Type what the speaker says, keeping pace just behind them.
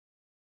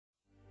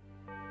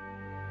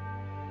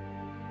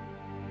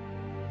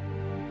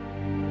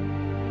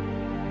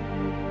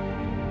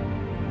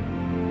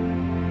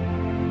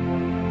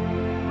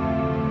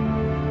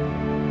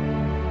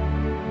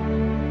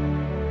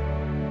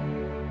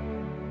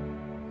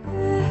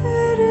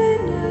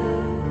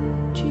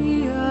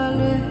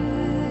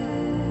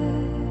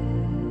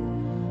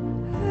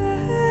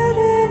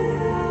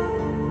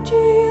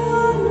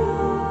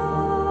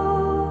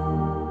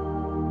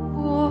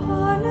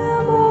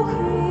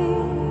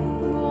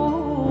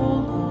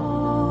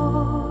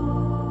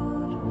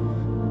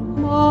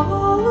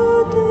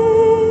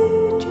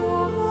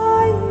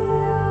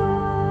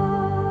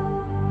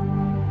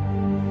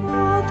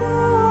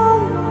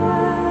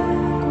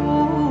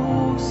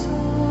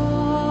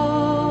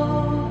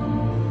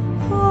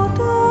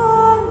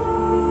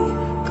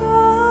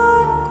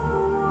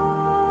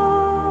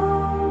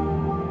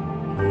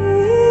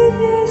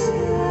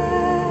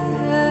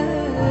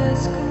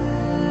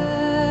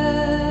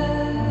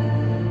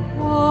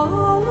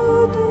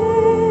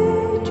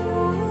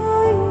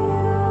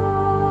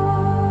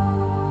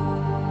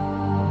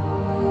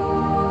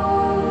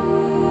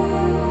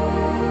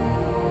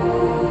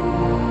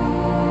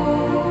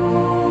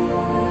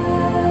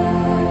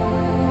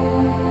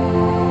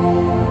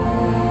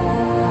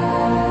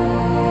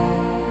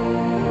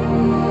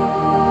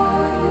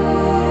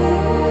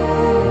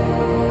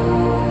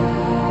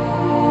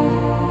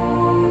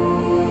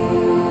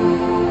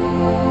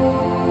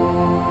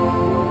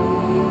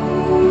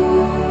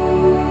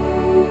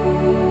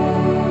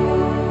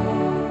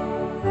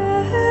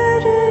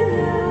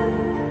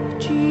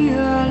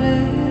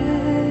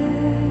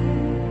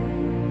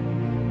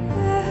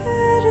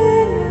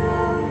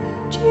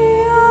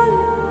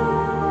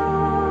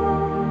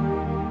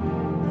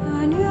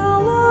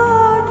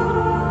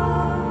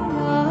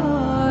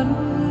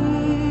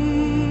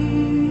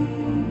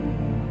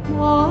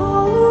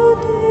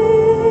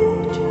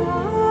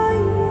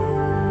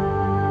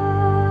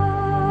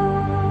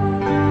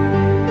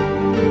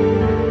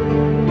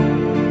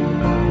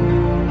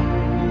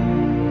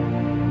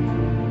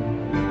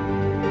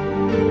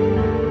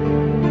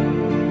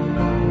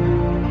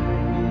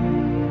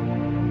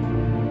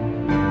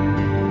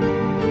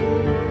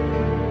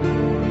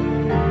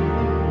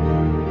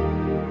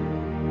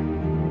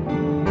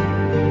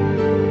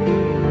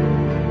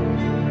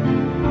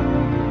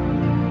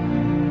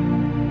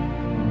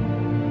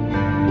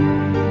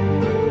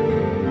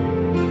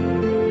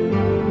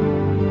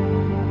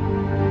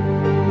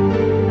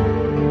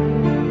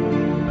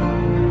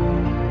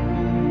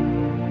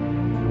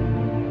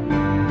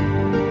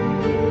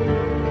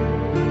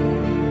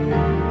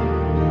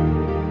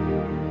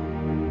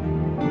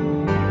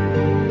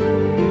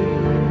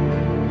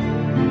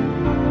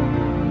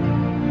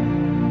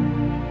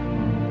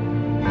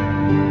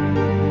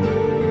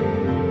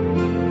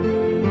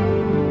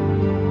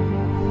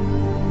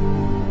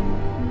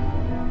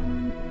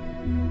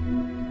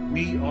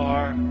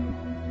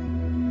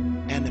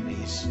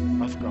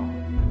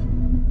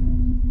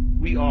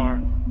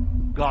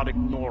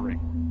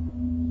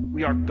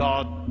We are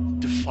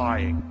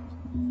God-defying.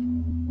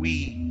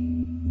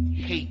 We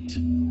hate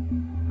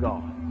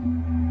God.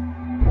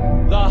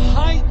 The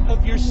height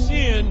of your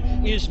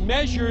sin is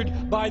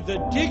measured by the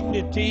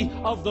dignity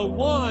of the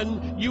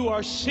one you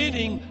are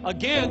sinning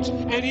against,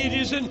 and it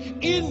is an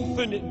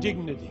infinite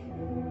dignity.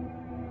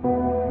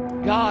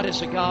 God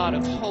is a God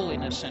of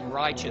holiness and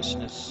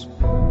righteousness.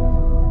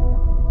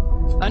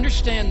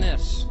 Understand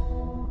this.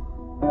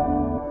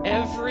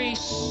 Every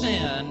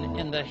sin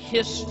in the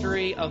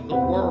history of the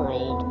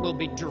world will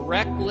be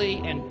directly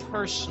and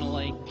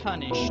personally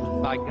punished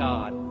by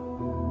God.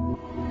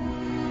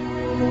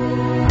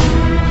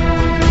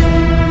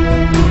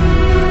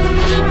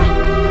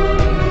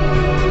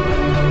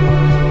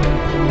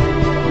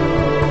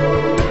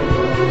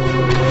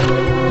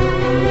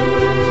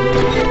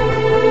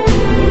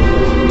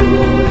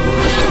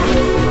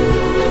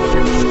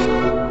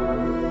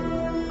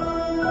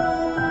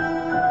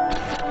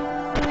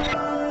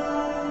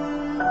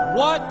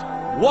 What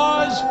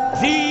was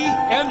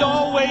and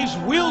always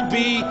will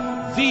be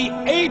the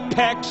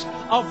apex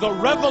of the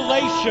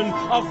revelation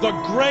of the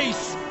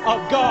grace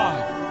of God?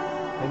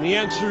 And the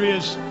answer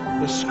is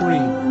the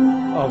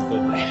scream of the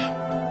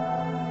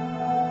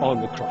Lamb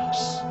on the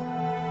cross.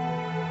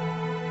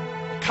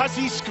 Because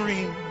he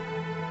screamed,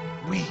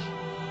 we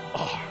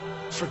are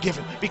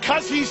forgiven.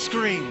 Because he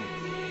screamed,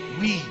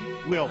 we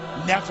will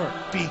never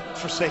be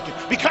forsaken.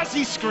 Because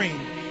he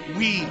screamed,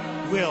 we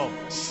will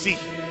see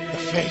the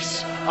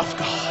face of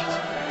God.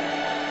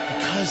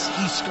 Because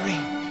he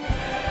screamed,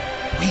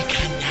 we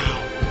can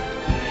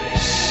now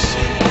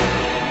sing.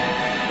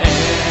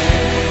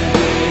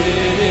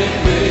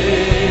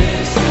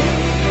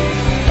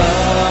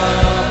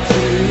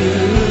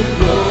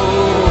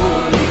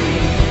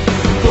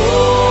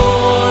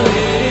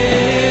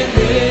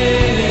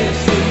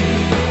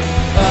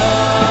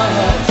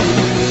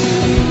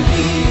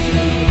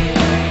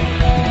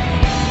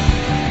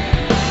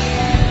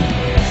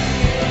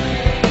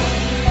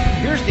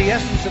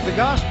 Of the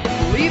gospel.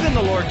 Believe in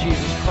the Lord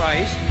Jesus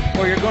Christ,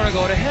 or you're going to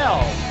go to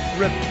hell.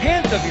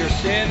 Repent of your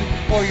sin,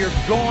 or you're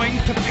going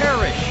to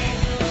perish.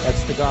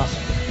 That's the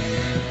gospel.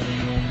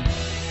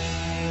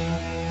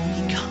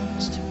 He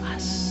comes to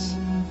us,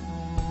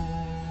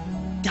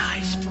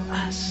 dies for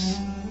us,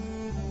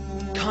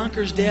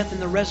 conquers death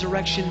and the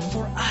resurrection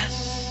for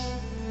us,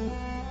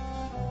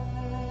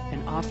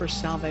 and offers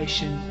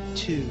salvation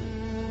to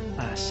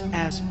us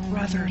as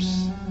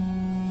brothers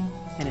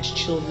and as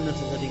children of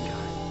the living God.